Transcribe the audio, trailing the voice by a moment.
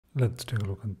Let's take a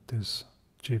look at this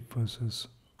cheap versus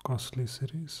costly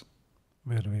series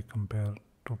where we compare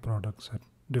two products at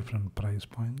different price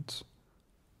points.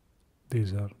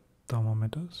 These are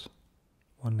thermometers.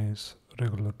 One is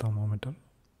regular thermometer.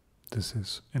 This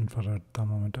is infrared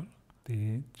thermometer.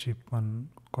 The cheap one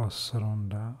costs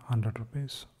around 100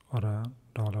 rupees or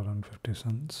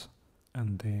 $1.50,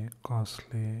 and the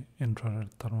costly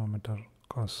infrared thermometer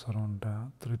costs around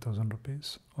 3000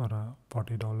 rupees or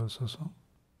 $40 or so.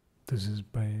 This is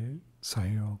by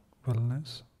Sahyog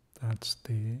Wellness. That's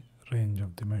the range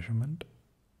of the measurement,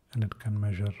 and it can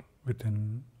measure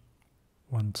within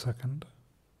 1 second.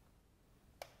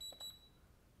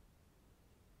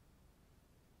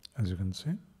 As you can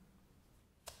see,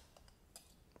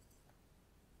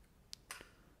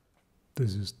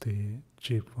 this is the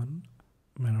cheap one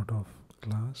made out of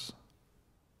glass.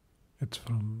 It's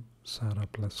from Sara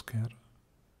Care,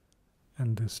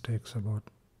 and this takes about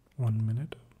 1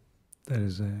 minute. There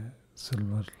is a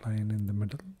silver line in the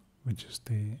middle, which is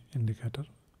the indicator.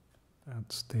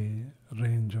 That's the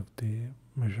range of the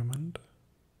measurement.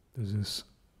 This is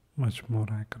much more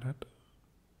accurate.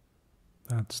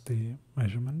 That's the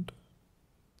measurement.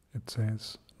 It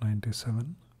says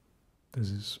 97. This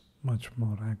is much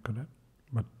more accurate,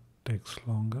 but takes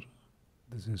longer.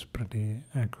 This is pretty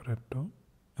accurate too,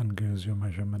 and gives you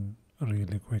measurement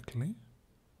really quickly.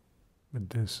 With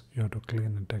this, you have to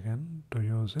clean it again to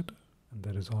use it, and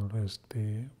there is always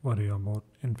the worry about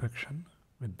infection.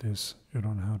 With this, you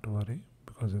don't have to worry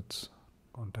because it's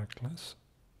contactless.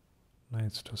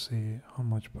 Nice to see how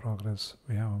much progress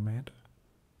we have made.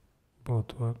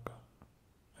 Both work,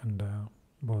 and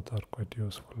both are quite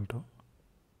useful too.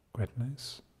 Quite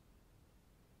nice.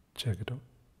 Check it out.